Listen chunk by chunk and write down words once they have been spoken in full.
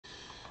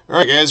All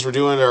right, guys, we're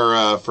doing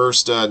our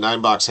first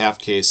 9-box half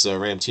case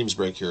random teams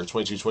break here.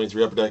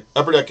 22-23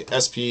 Upper Deck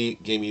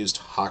SP Game Used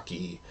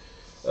Hockey.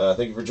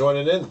 Thank you for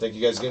joining in. Thank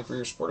you guys again for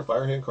your support of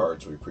Firehand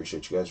Cards. We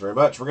appreciate you guys very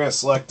much. We're going to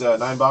select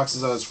 9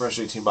 boxes out of this fresh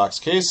 18-box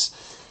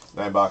case.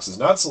 9 boxes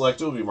not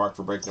selected will be marked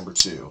for break number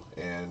 2.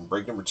 And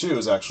break number 2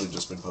 has actually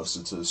just been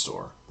posted to the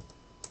store.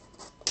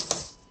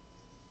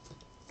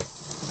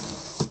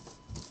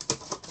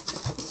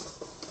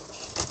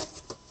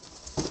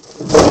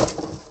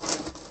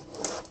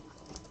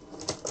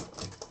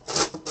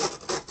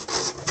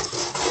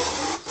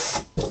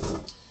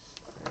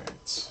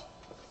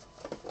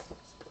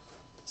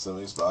 Some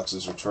of these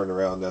boxes are turned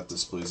around. That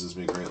displeases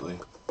me greatly,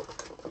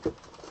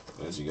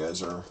 as you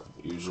guys are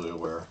usually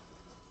aware.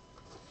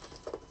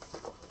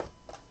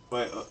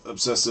 My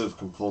obsessive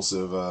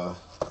compulsive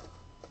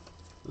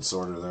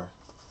disorder there.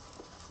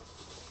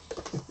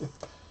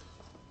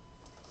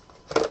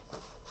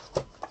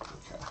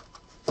 Okay,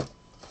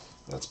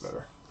 that's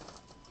better.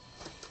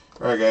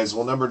 Alright guys,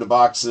 we'll number the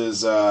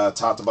boxes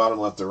top to bottom,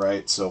 left to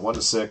right. So 1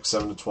 to 6,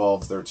 7 to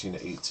 12, 13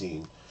 to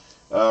 18.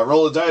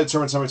 Roll a die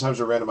determines how many times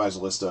we randomize a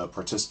list of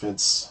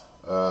participants,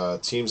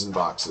 teams, and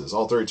boxes.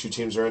 All 32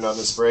 teams are in on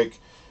this break.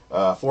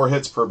 4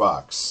 hits per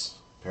box,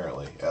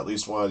 apparently. At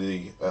least one of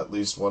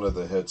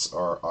the hits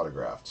are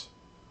autographed.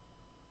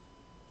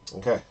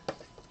 Okay,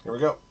 here we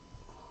go.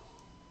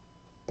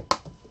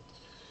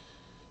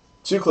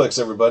 2 clicks,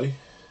 everybody.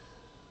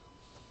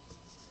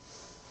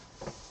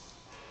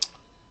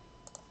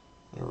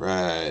 All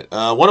right,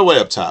 one away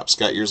up top.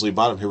 Scott Yearsley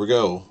bottom. Here we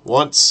go.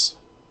 Once,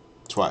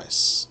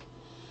 twice.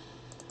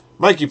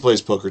 Mikey plays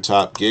poker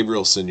top.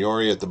 Gabriel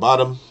Signori at the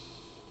bottom.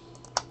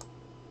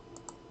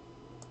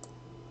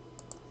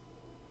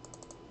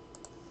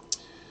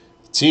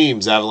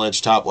 Teams,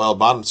 Avalanche top, Wild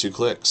bottom. 2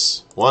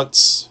 clicks.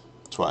 Once,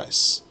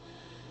 twice.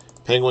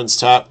 Penguins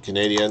top,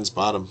 Canadiens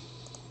bottom.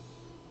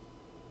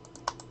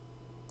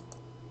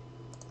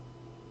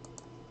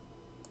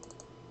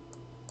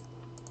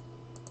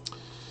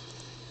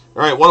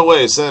 All right, one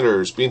away.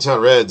 Senators,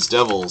 Beantown Reds,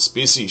 Devils,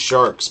 BC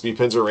Sharks, B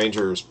Pinzer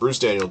Rangers, Bruce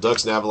Daniel,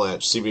 Ducks and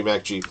Avalanche, CB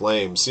Mac G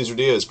Flames, Cesar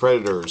Diaz,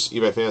 Predators,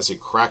 eBay Fantasy,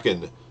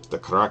 Kraken, the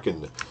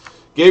Kraken.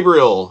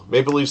 Gabriel,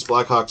 Maple Leafs,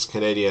 Blackhawks,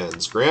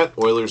 Canadiens. Grant,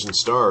 Oilers and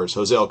Stars.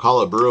 Jose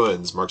Alcala,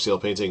 Bruins. Mark Seal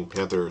Painting,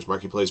 Panthers.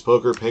 Marky Plays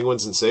Poker,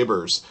 Penguins and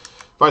Sabres.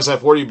 Fireside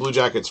 40, Blue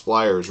Jackets,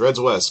 Flyers. Reds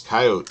West,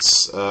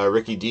 Coyotes.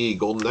 Ricky D,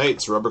 Golden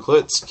Knights, Rubber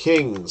Clits,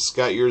 Kings.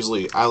 Scott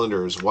Yearsley,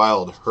 Islanders,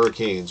 Wild,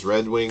 Hurricanes,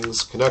 Red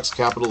Wings, Canucks,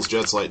 Capitals,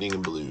 Jets, Lightning,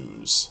 and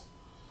Blues.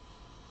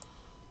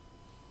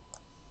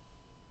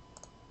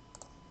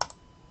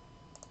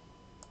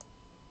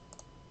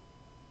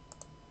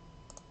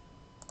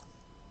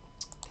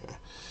 Okay.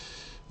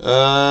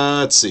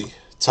 Let's see.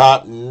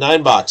 Top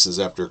 9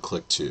 boxes after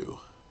click 2.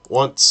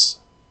 Once,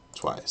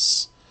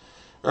 twice.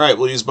 All right,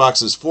 we'll use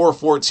boxes 4,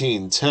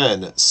 14,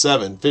 10,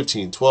 7,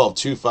 15, 12,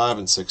 2, 5,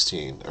 and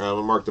 16. All right, I'm going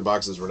to mark the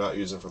boxes we're not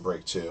using for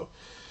break 2.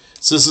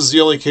 So this is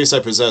the only case I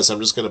possess. I'm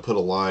just going to put a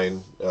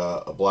line,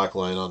 a black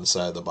line on the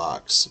side of the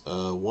box.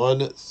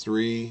 1,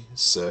 3,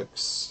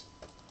 6.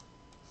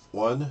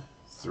 1,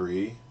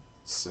 3,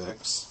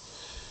 6.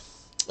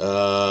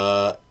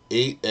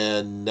 8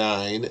 and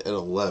 9 and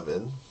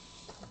 11.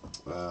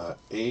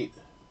 8,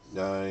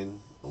 9,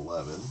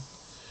 11.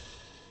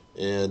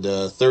 And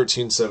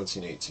 13,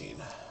 17, 18.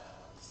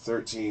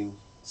 13,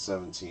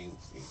 17,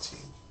 18.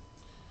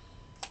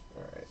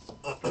 Alright.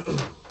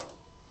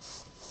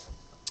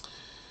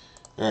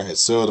 Alright,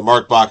 so the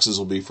marked boxes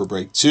will be for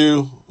break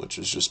 2, which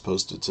was just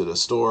posted to the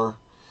store.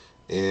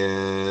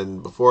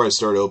 And before I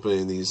start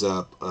opening these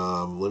up,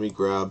 let me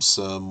grab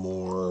some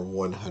more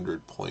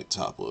 100-point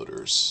top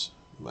loaders.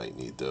 Might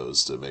need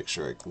those to make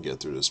sure I can get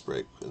through this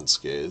break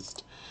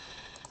unscathed.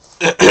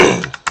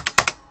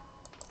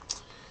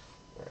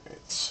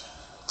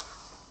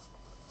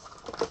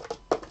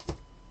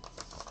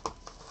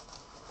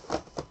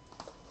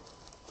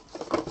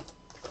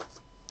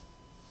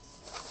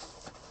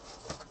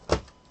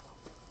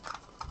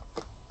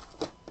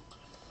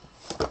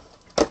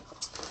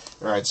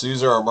 Alright, so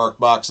these are our marked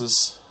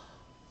boxes.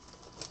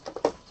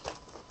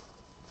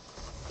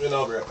 And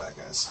I'll be right back,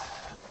 guys.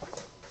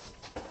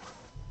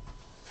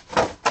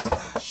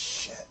 Ah,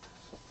 shit.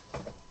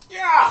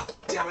 Yeah!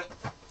 Damn it!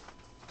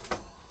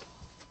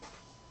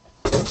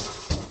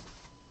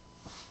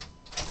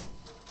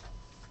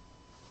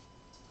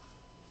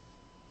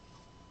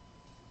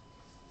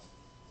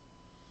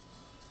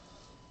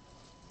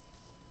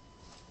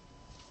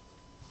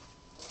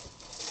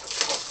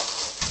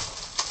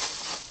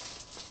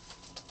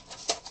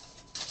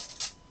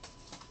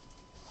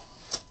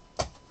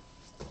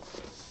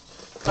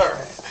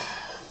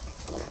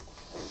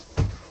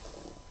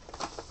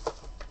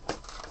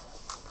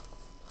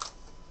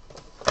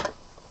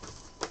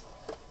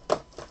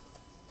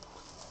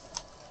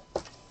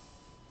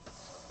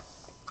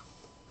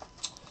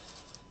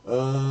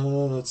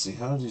 Let's see,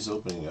 how are these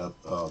opening up?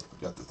 Oh, we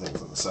got the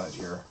things on the side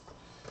here.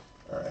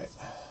 Alright.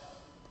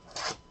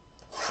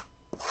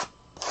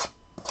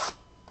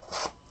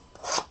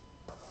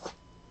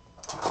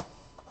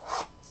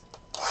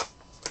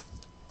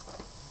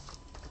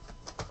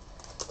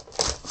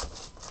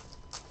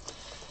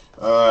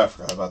 I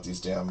forgot about these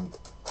damn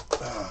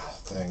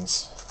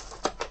things.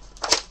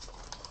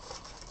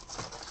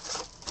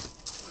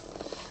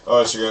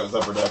 Oh, I forgot with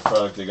Upper Deck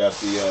product, they got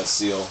the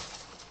seal.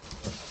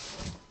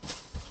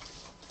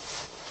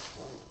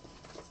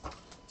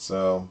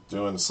 So,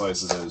 doing the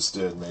slices I just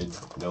did made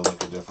no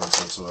lick of difference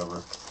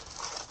whatsoever.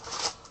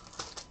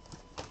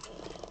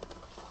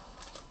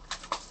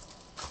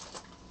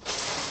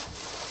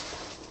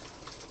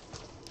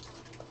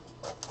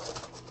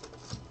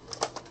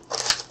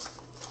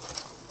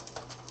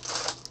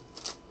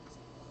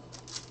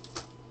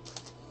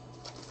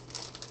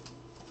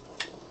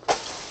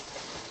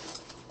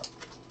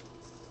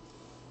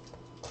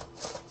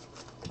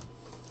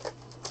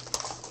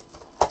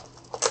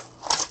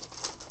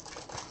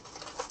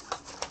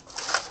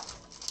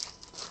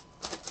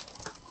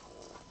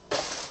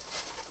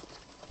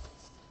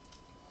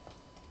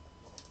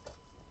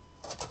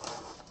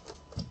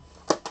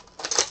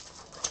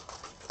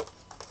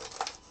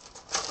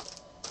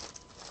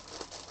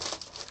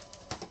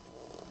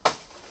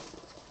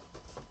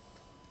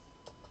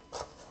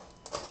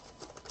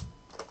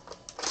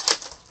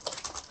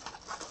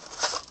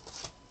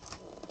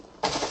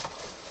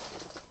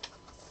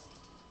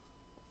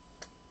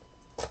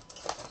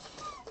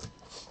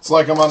 It's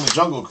like I'm on the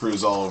Jungle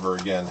Cruise all over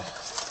again.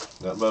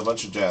 Nothing but a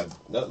bunch of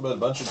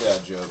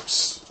dad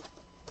jokes.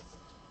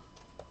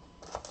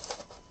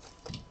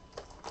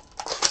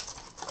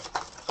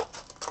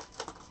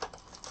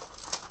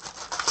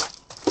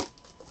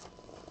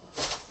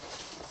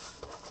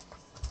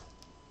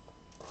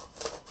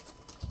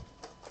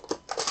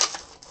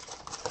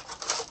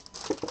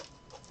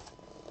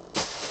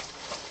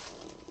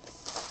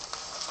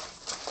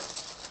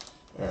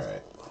 All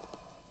right.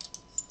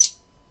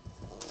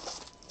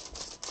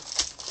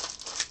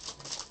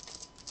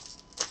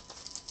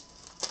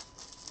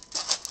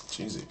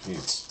 Cheesy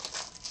Pete's.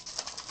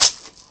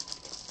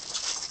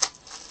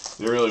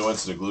 They really went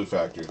to the glue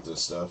factory with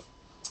this stuff.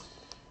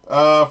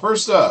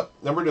 First up,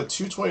 number to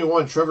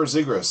 221, Trevor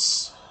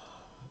Zegras.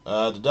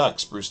 The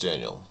Ducks, Bruce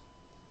Daniel.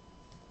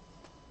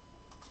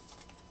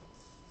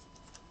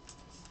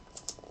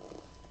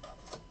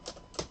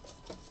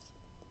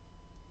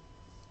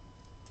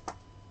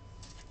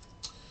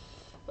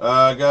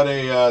 Got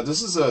a,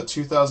 this is a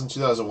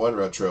 2000-2001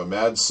 retro,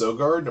 Mad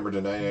Sogard, number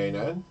to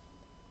 999.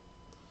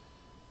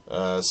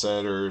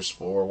 Senators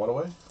for one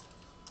away.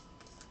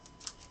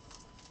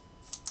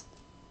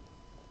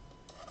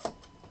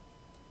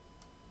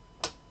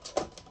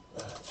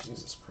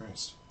 Jesus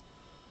Christ.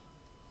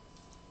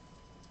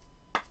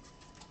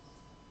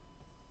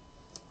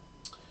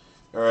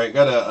 Alright,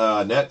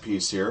 got a net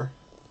piece here.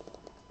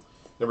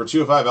 Number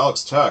 205,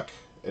 Alex Tuck,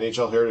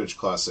 NHL Heritage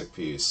Classic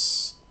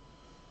piece.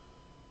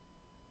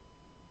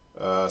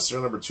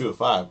 Serial number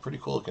 205, pretty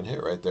cool looking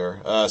hit right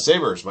there.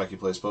 Sabres, Mikey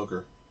Plays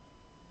Poker.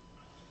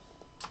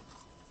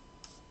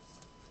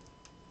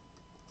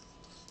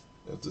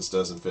 If this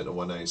doesn't fit in a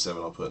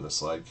 197, I'll put it in a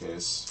slide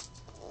case.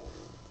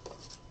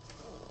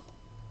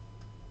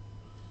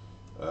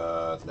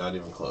 Not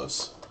even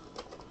close.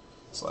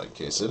 Slide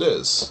case it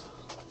is.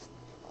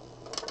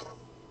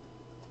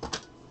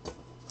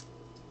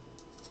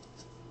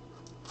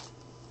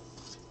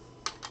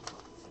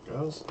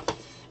 Goes.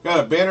 Got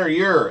a banner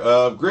year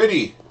of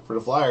Gritty for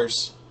the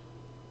Flyers.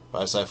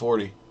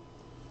 5/40.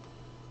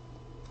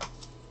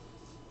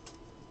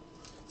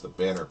 It's a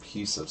banner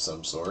piece of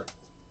some sort.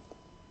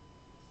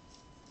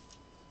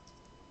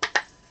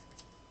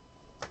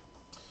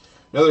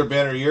 Another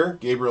banner year,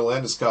 Gabriel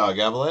Landeskog,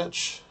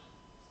 Avalanche.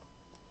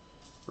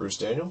 Bruce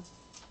Daniel.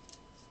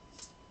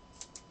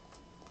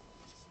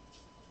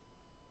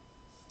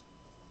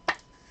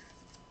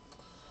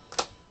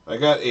 I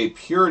got a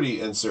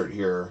Purity insert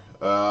here.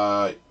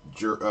 Juraj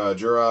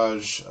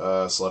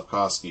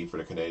Slafkovsky for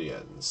the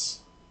Canadiens.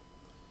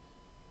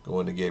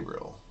 Going to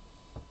Gabriel.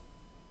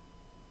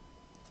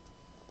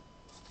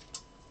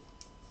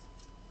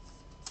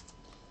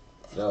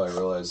 Now I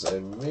realize I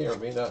may or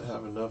may not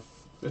have enough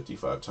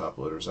 55 top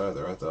loaders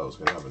either. I thought I was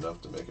going to have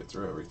enough to make it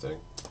through everything.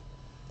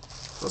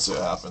 Let's see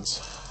what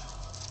happens.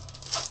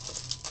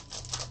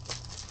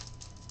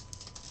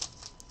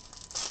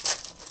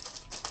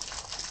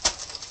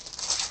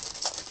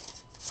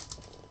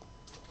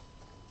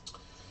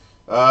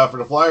 For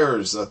the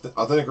Flyers,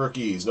 authentic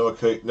rookies, Noah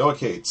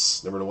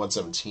Cates, number to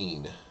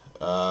 117.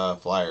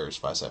 Flyers,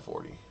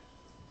 5/40.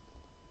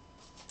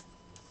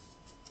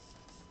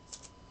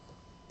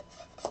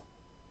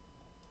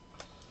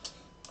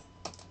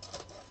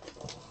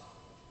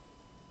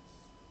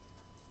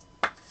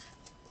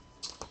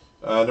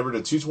 Number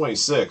to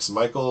 226,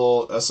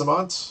 Michael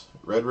Esamont,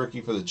 red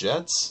rookie for the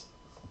Jets.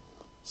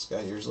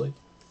 Scott Yearsley.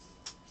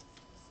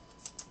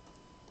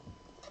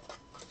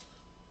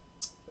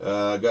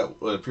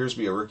 Got what appears to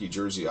be a rookie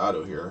jersey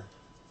auto here.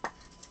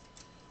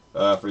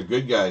 For the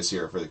good guys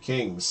here, for the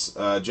Kings,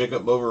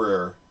 Jacob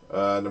Moverer,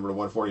 number to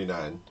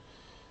 149.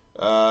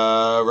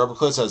 Robert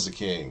Klitz has the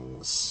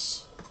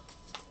Kings.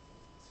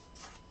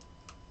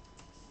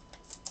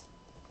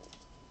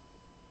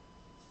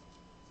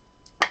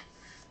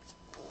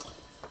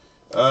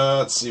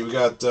 Let's see. We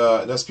got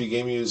an SP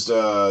Game Used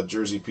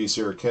jersey piece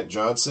here. Kent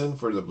Johnson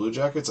for the Blue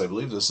Jackets. I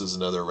believe this is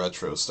another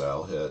retro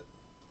style hit.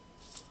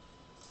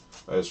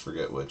 I just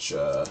forget which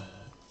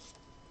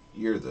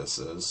year this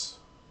is.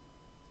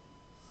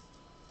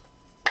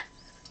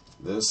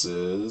 This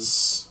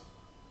is...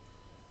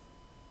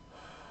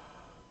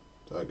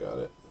 I got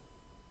it.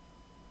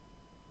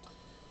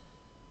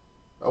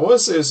 I want to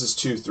say this is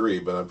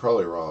 2-3, but I'm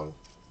probably wrong.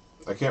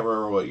 I can't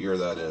remember what year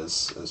that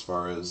is as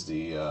far as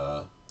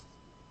the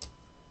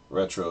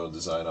retro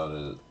design on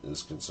it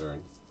is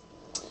concerned.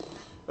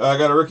 I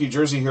got a rookie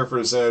jersey here for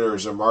the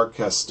Senators, Mark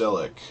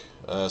Kastelic.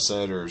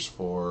 Senators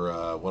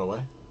for one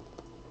away.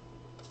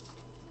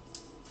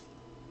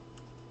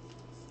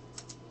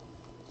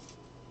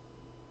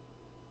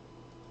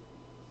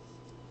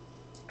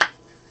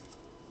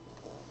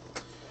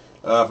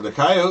 For the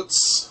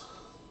Coyotes,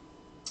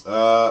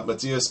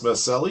 Matthias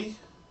Maselli,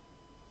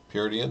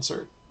 Purity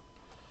insert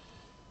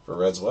for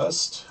Reds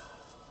West.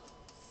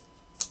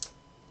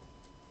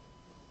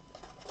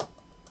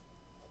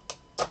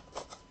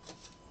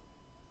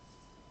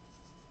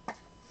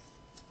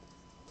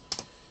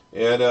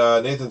 And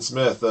Nathan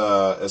Smith,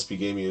 SP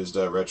Game Used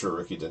retro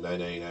rookie to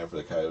 $9.99 for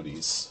the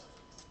Coyotes.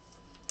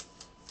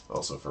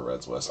 Also for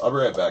Reds West. I'll be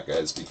right back,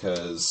 guys,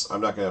 because I'm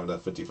not going to have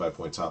enough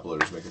 55-point top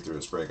loaders make it through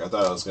this break. I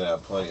thought I was going to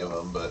have plenty of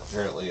them, but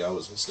apparently I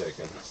was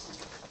mistaken.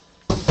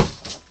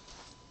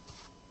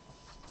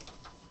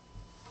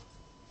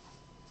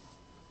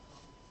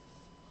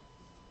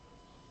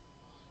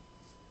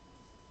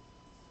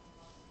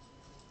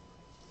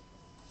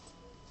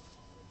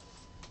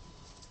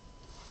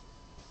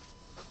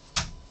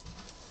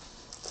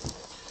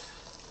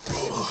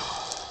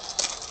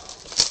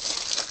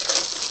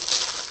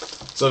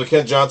 So the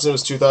Kent Johnson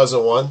was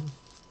 2001.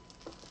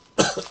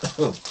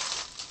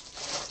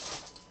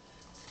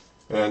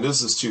 And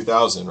this is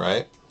 2000,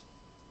 right?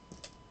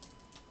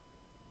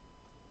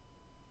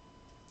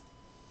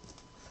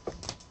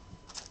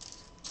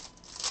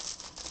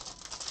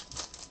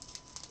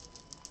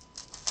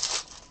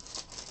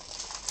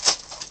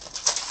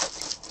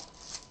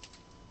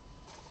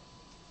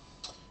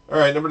 All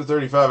right, number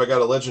 35. I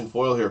got a legend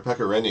foil here, Pekka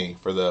Rinne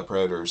for the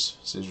Predators.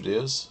 Cesar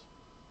Diaz.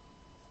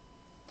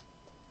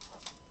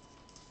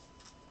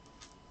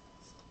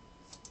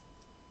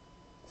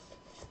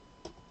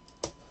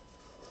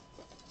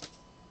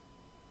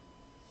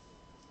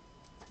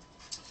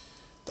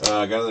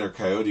 Got another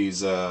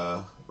Coyotes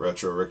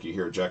retro rookie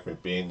here, Jack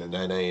McBain, the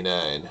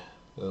 $9.99.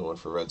 Another one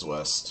for Reds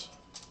West.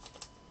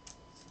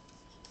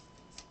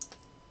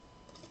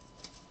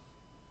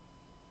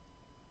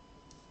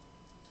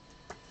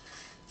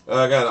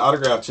 I got an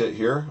autographed hit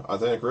here.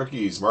 Authentic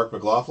rookies, Mark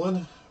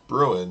McLaughlin,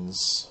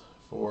 Bruins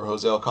for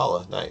Jose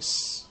Alcala.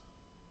 Nice.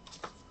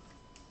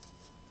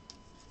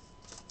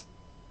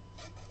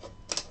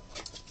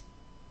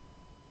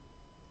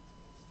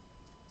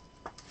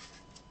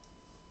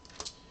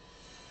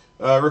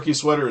 Rookie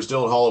sweater is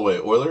Dylan Holloway,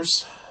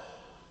 Oilers,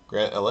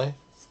 Grant, LA.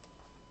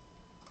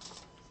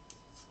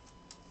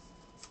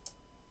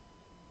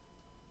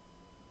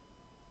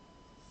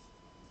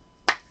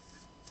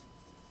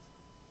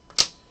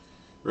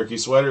 Rookie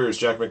sweater is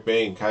Jack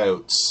McBain,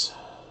 Coyotes,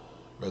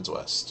 Reds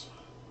West.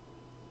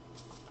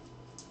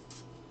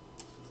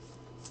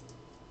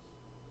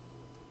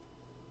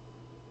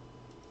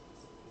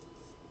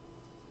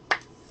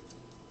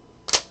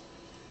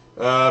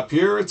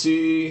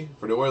 Purity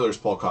for the Oilers,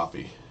 Paul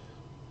Coffey.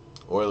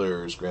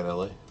 Oilers, Grand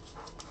LA.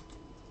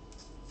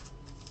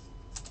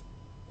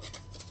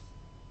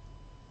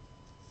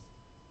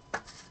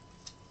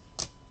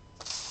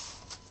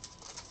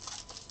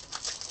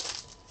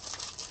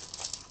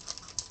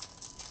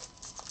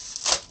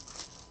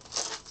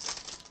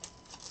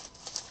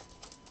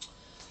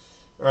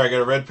 All right,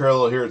 got a red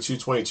parallel here at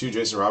 222,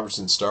 Jason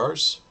Robertson,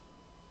 Stars.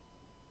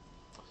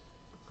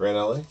 Grand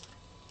LA.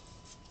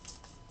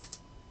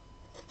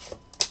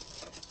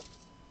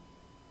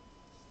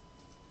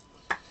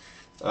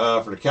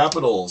 For the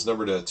Capitals,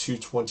 number to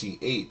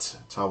 228,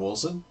 Tom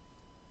Wilson.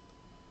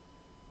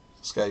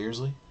 Scott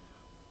Yearsley.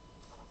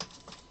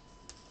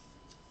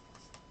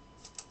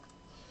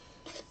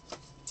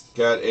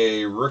 Got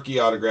a rookie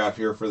autograph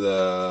here for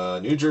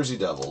the New Jersey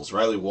Devils,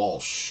 Riley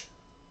Walsh.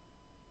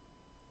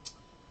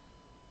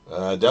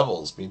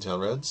 Devils,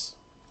 Beantown Reds.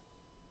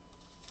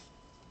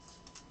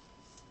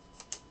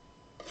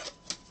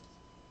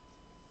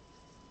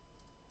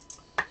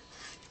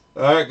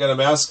 All right, got a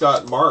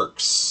mascot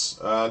Marks,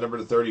 number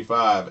to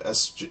 35,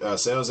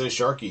 San Jose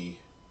Sharky,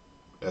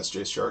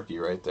 SJ Sharky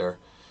right there.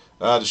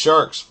 The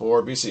Sharks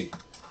for BC.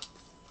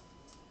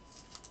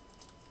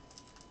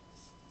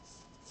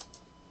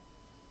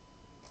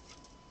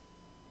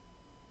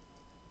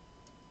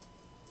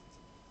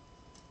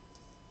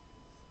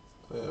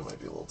 It might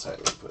be a little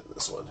tight to put in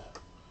this one.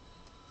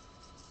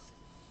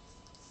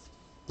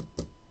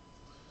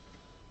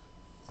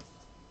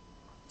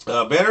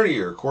 Banner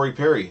year, Corey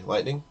Perry,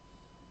 Lightning.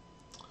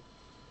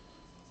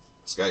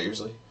 Scott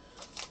Yearsley.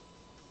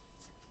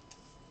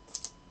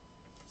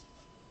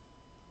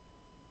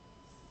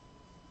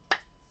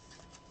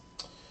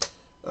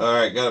 All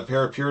right, got a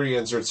pair of Purity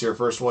inserts here.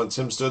 First one,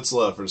 Tim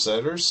Stützle for the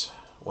Senators.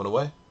 One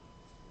away.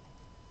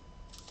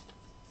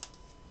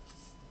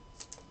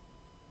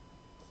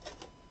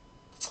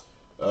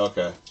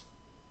 Okay.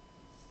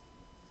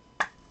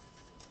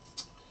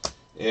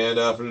 And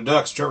for the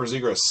Ducks, Trevor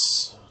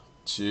Zegras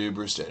to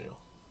Bruce Daniel.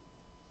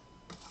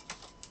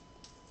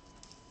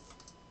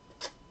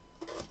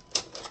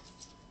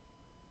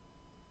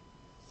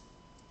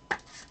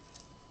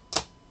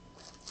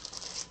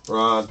 We're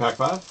on pack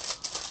 5.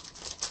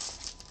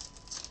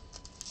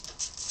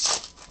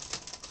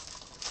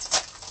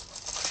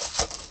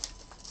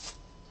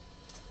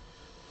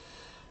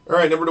 All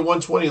right, number to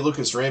 120,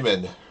 Lucas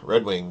Raymond,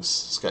 Red Wings,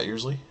 Scott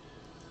Yearsley.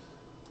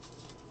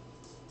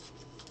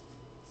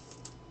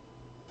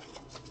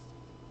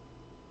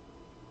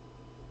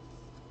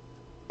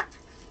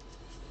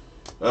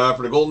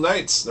 For the Golden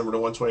Knights, number to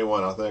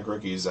 121, authentic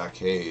rookie, Zach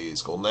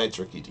Hayes, Golden Knights,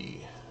 Ricky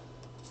D.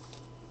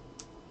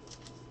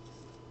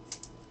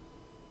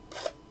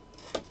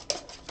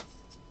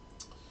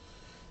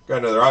 Got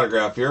another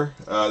autograph here,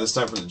 this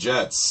time for the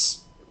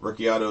Jets.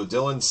 Rookie auto,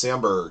 Dylan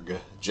Samberg,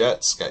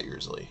 Jets, Scott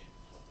Yearsley.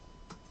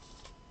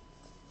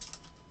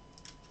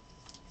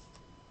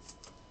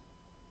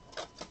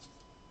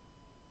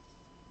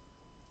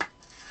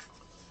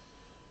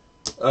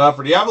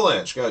 For the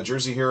Avalanche, got a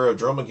jersey here of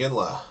Jarome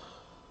Iginla,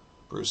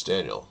 Bruce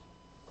Daniel.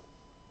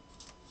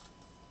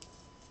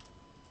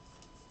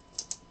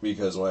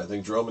 Because when I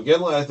think Jarome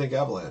Iginla, I think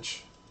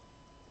Avalanche.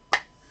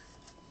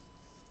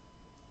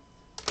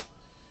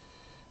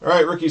 All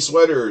right, rookie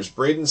sweaters,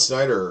 Braden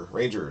Snyder,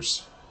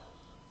 Rangers,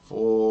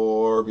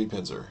 for B.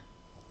 Pinzer.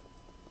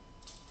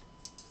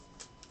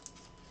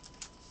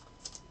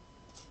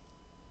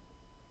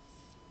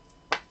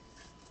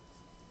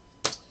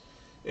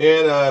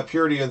 And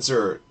Purity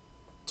insert,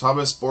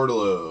 Thomas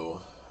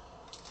Bordeleau,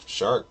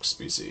 Sharks,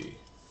 BC.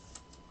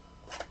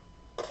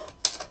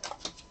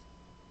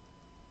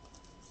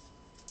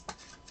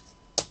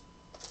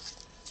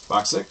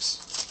 Box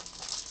 6.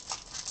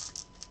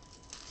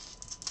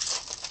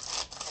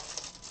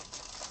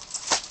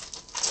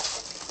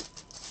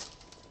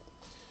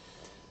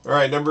 All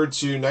right, number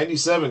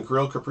 297,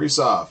 Kirill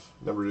Kaprizov.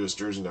 Number 2 is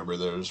jersey number,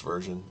 there's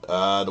version.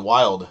 The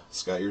Wild,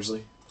 Scott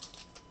Yearsley.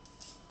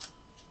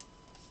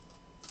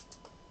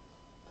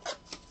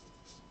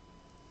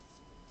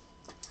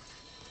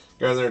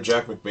 Got in there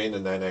Jack McBain to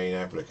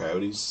 $9.99 for the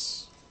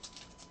Coyotes.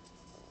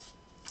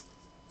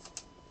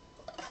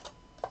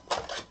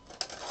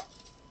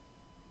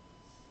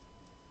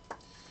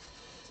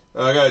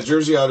 I got a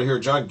jersey out of here,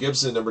 John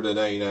Gibson, number to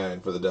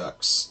 99 for the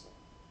Ducks.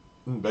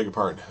 Beg your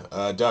pardon.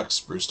 Ducks,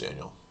 Bruce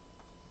Daniel.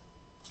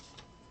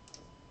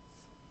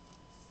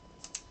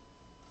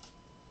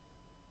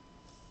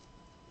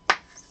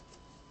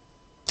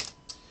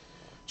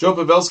 Joe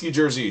Pavelski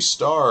jersey,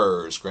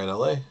 Stars, Grand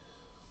LA.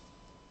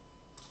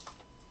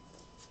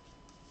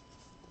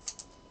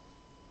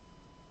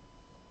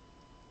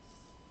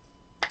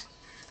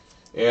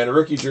 And a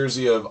rookie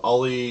jersey of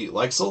Ollie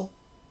Leixel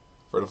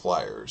for the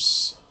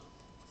Flyers.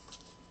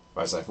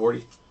 By side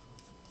 40.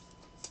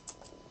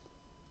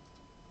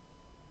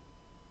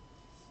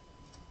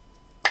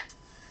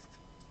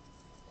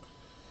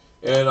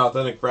 And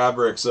authentic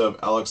fabrics of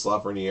Alex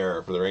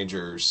Lafreniere for the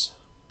Rangers,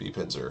 B.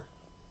 Pinzer.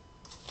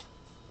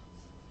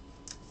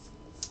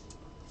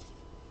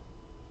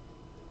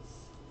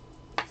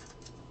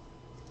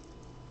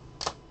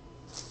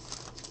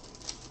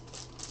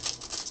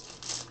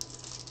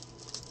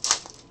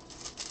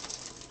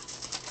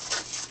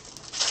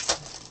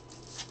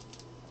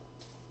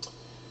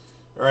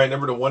 All right,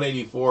 number to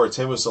 184,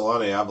 Teemu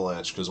Selanne,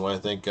 Avalanche. Because when I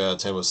think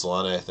Teemu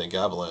Selanne, I think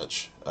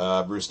Avalanche.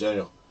 Bruce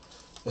Daniel.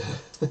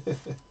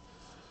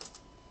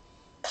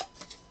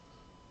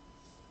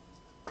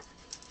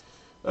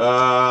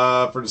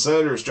 For the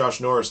Senators, Josh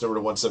Norris, number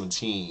to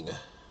 117.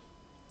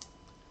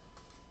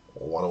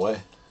 One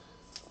away.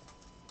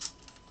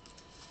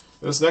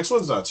 This next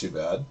one's not too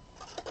bad.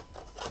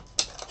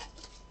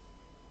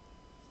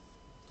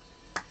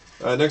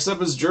 Next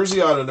up is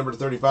jersey auto, number to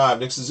 35,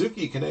 Nick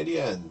Suzuki,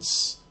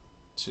 Canadiens.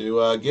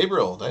 To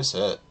Gabriel, nice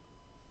hit.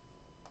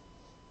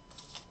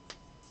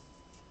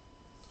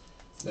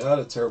 Not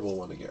a terrible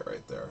one to get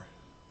right there.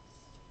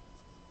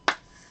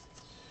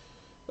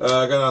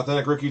 Got an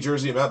authentic rookie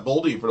jersey of Matt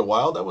Boldy for the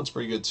Wild. That one's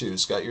pretty good too.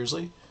 Scott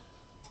Yearsley.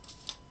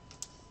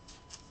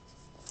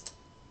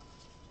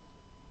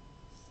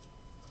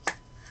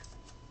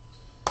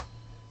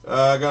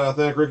 Got an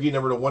authentic rookie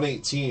number to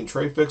 118,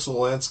 Trey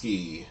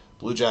Fix-Wolansky,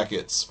 Blue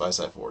Jackets, by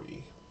side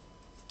 40.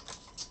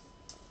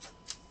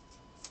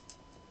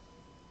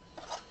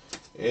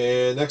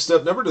 And next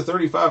up, number to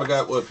 35, I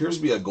got what appears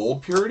to be a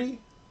gold purity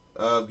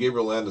of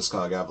Gabriel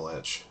Landeskog,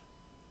 Avalanche.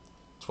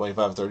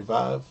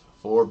 25-35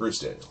 for Bruce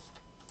Daniel.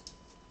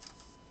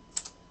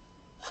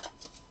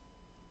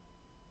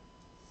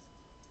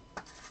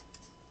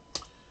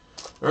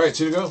 All right,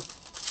 2 to go.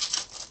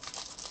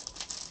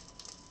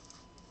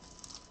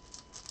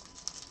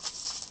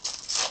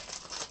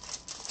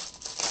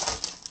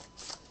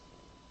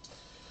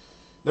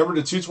 Number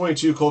to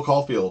 222, Cole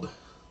Caulfield.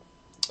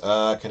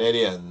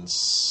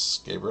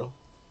 Canadiens, Gabriel.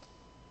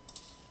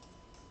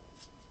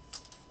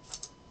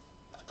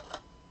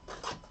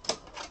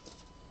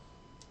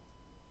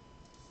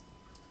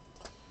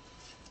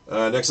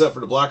 Next up for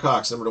the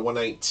Blackhawks, number to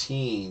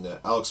 119,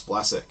 Alex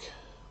Vlasic,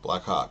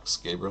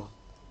 Blackhawks, Gabriel.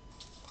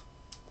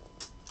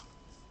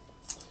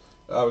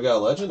 We got a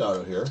legend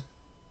auto here.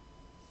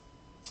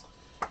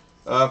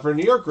 For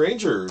New York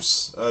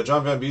Rangers,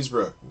 John Van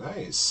Beesbrook,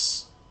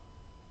 nice.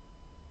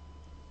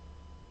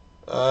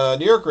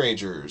 New York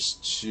Rangers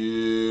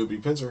to B.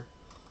 Pinzer.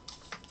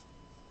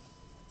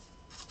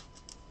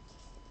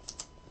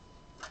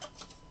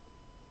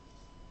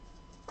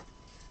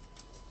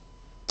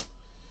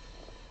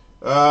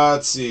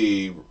 Let's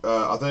see.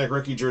 Authentic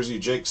rookie jersey,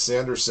 Jake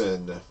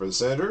Sanderson for the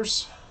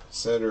Senators.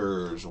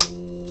 Senators,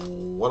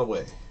 one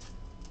away.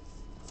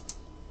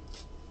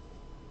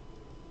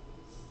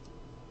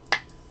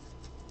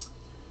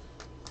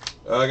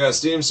 I got a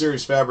Stadium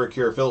Series fabric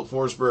here, Philip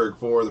Forsberg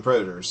for the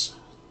Predators.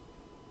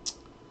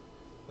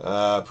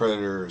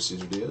 Predators,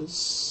 Cesar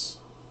Diaz.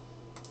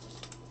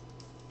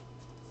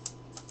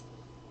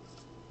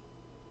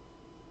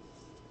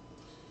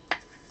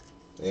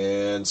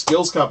 And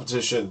skills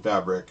competition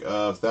fabric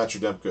of Thatcher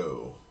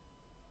Demko.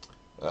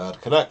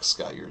 Canucks,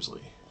 Scott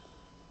Yearsley.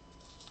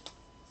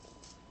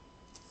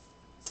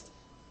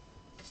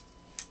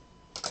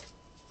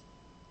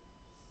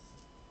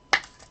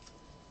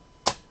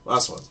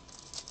 Last one.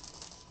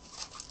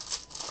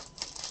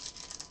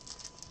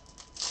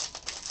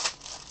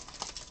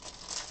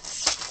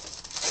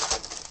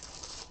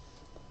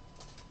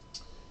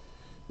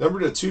 Number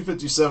to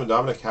 257,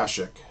 Dominic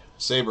Hasek.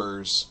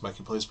 Sabres,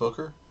 Mikey plays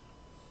poker.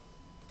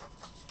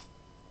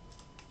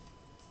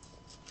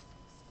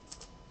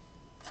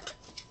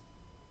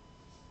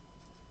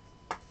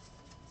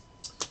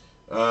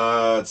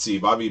 Let's see,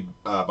 Bobby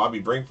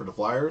Brink for the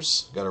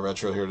Flyers. Got a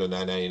retro here to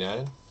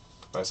 9.99.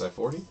 By side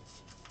 40.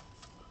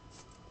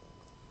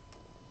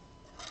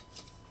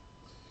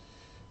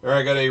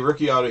 Alright, got a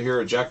rookie auto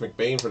here, Jack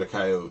McBain for the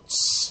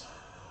Coyotes.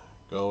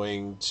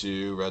 Going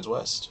to Reds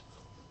West.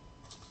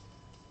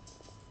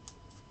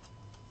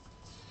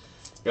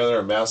 Got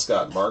our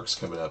mascot Marks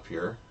coming up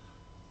here.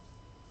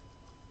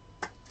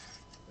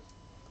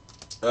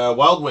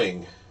 Wild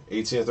Wing,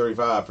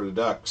 18/35 for the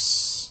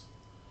Ducks.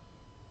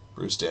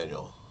 Bruce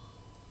Daniel.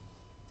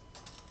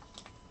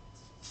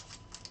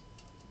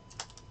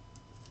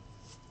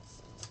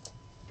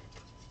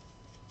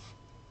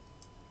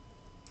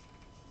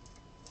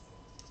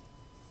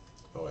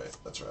 Oh wait,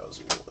 that's right. I was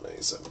using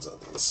 197s on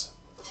these.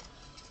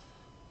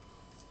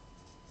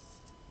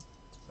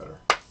 Better.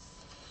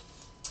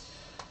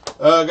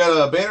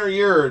 Got a banner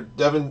year,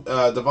 Devon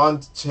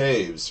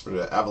Taves for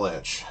the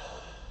Avalanche.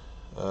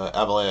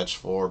 Avalanche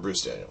for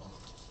Bruce Daniel.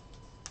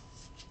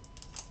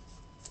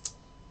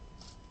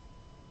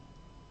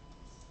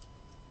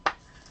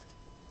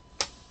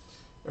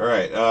 All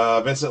right,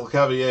 Vincent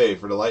Lecavalier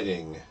for the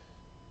Lightning.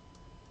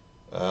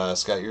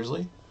 Scott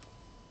Yearsley.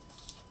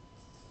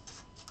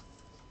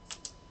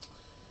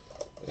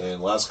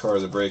 And last card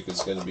of the break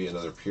is going to be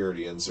another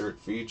Purity insert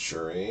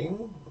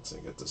featuring, let's see,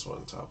 get this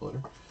one top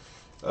loader.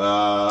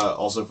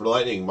 Also for the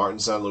Lightning, Martin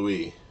St.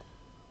 Louis.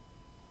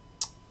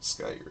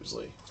 Scott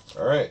Yearsley.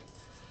 All right.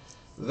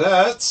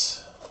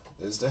 That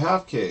is the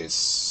half case.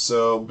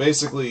 So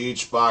basically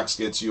each box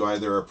gets you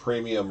either a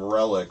premium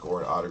relic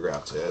or an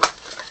autographed hit.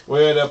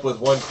 We end up with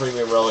one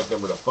premium relic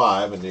number to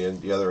 5,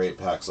 and the other 8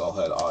 packs all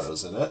had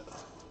autos in it.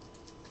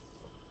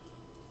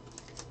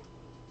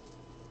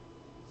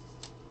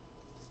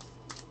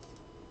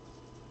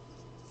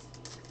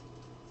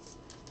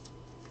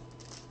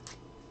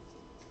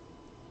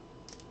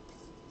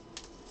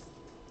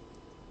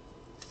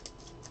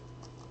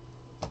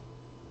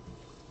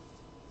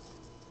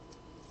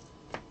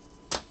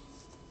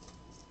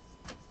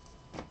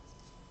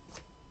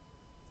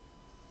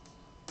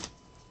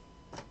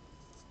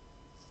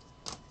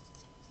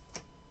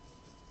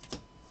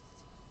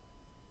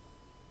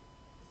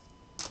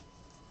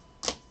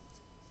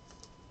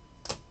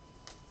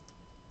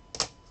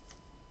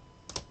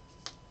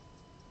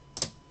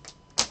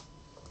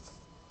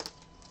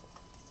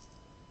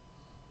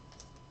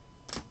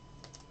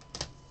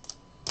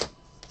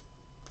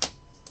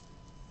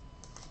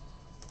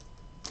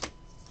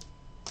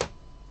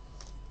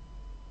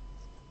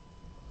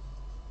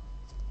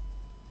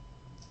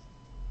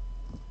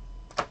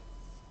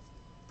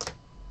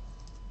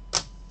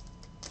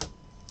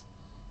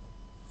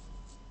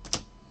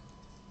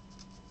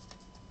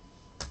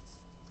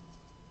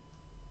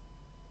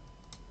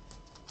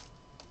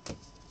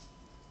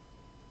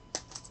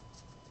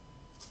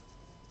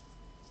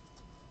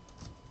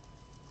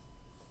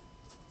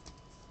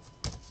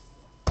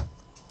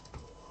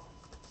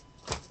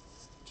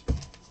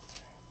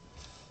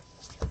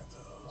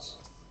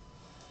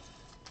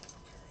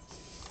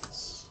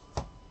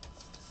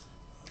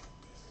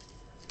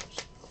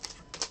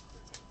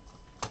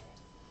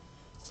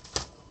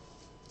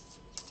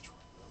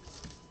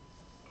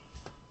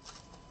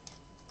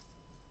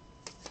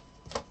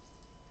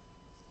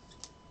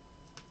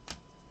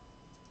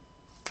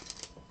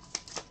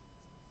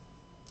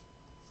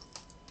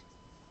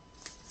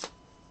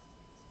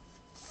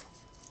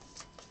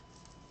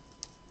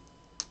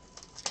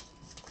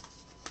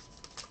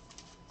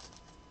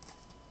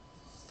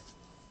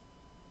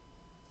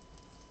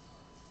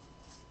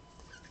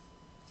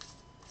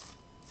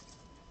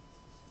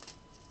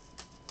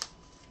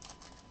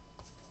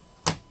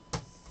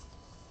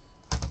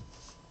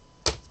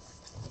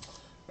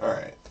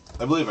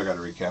 I believe I got a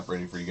recap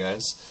ready for you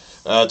guys.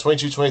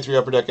 22-23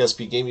 Upper Deck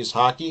SP Game Used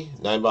Hockey,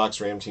 9-box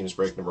Ram Teams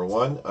break number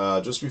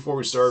 1. Just before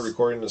we started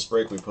recording this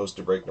break, we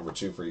posted break number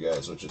 2 for you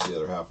guys, which is the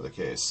other half of the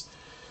case.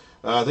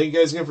 Thank you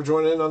guys again for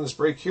joining in on this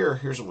break here.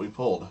 Here's what we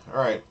pulled.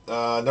 Alright,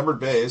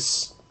 numbered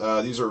base.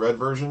 These are red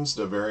versions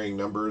to varying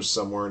numbers,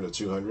 somewhere in the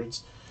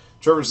 200s.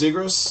 Trevor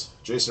Zegras,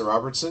 Jason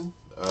Robertson,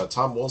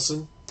 Tom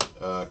Wilson,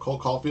 Cole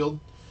Caulfield,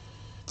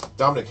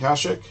 Dominic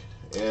Hasek,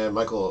 and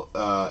Michael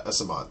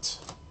Eyssimont.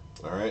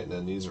 Alright, and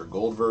then these are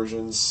gold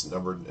versions,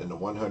 numbered in the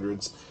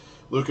 100s.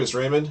 Lucas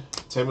Raymond,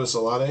 Teemu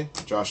Selanne,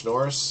 Josh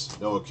Norris,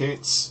 Noah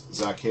Cates,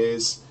 Zach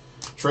Hayes,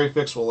 Trey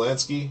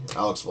Fix-Wolansky,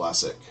 Alex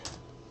Vlasic.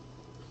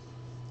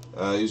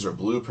 These are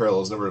blue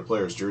parallels, number of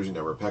players, jersey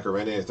number. Pekka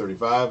Rinne,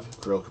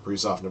 35. Kirill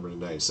Kaprizov, number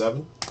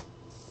 97.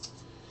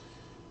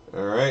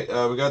 Alright,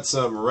 we got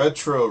some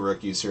retro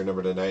rookies here,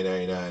 number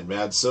 999.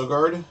 Mads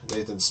Søgaard,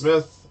 Nathan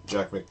Smith,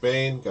 Jack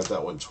McBain, got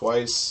that one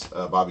twice.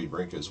 Bobby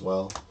Brink as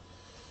well.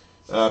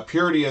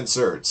 Purity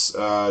inserts,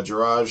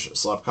 Juraj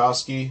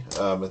Slafkovsky,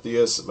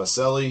 Matthias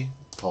Maselli,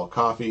 Paul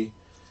Coffey,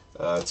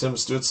 Tim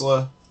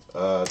Stützle,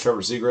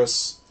 Trevor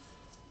Zegras,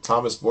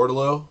 Thomas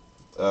Bordeleau,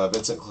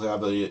 Vincent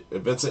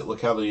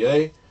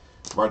Lecavalier,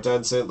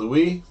 Martin St.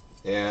 Louis,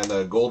 and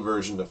a gold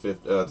version of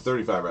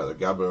 35 rather,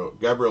 Gabriel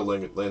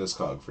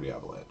Landeskog for the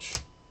Avalanche.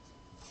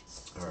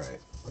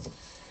 Alright.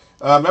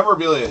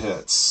 Memorabilia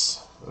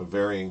hits of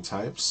varying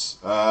types.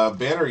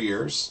 Banner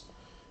years,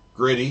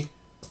 Gritty,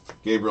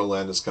 Gabriel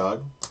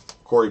Landeskog,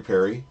 Corey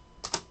Perry,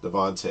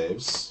 Devon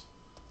Toews.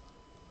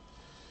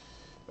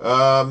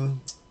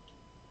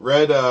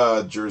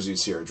 Red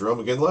jerseys here.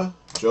 Jerome McGinley,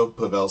 Joe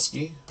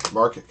Pavelski,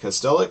 Mark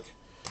Kastelik,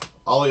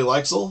 Ollie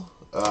Leixel,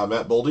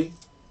 Matt Boldy.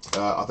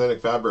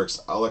 Authentic Fabrics,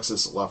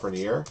 Alexis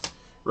Lafreniere.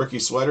 Rookie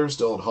Sweaters,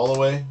 Dylan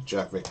Holloway,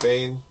 Jack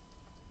McBain,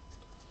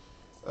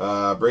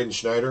 Braden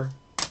Schneider.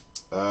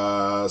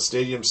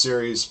 Stadium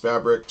Series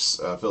Fabrics,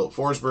 Philip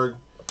Forsberg.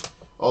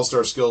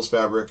 All-Star Skills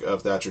Fabric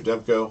of Thatcher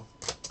Demko.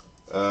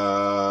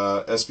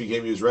 SP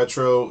Game Used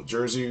Retro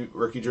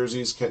rookie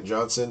jerseys, Kent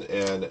Johnson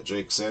and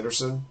Jake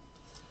Sanderson.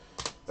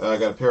 I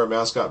got a pair of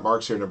mascot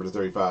marks here, number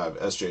 35,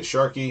 S.J.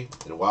 Sharkey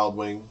and Wild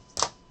Wing.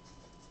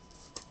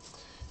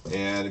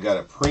 And I got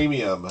a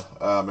premium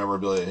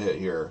memorabilia hit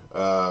here,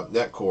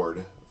 Net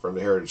Cord from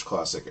the Heritage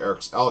Classic,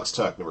 Alex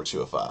Tuck, number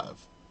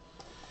 205.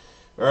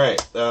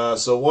 Alright,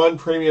 so one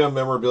premium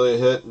memorabilia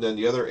hit, and then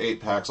the other 8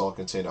 packs all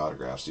contain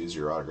autographs. These are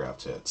your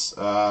autographed hits.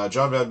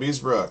 John Van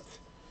Beesbrook,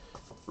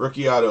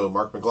 Rookie Auto,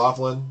 Mark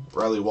McLaughlin,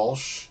 Riley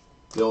Walsh,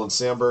 Dylan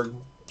Sandberg,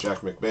 Jack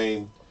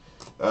McBain.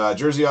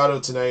 Jersey Auto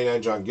to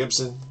 99, John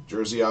Gibson.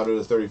 Jersey Auto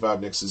to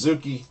 35, Nick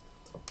Suzuki.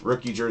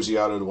 Rookie Jersey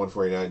Auto to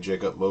 149,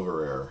 Jacob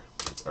Moverer.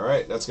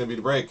 Alright, that's going to be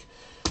the break.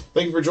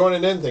 Thank you for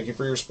joining in. Thank you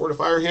for your support of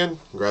Firehand.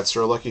 Congrats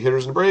to our lucky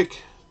hitters in the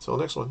break. Until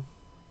next one.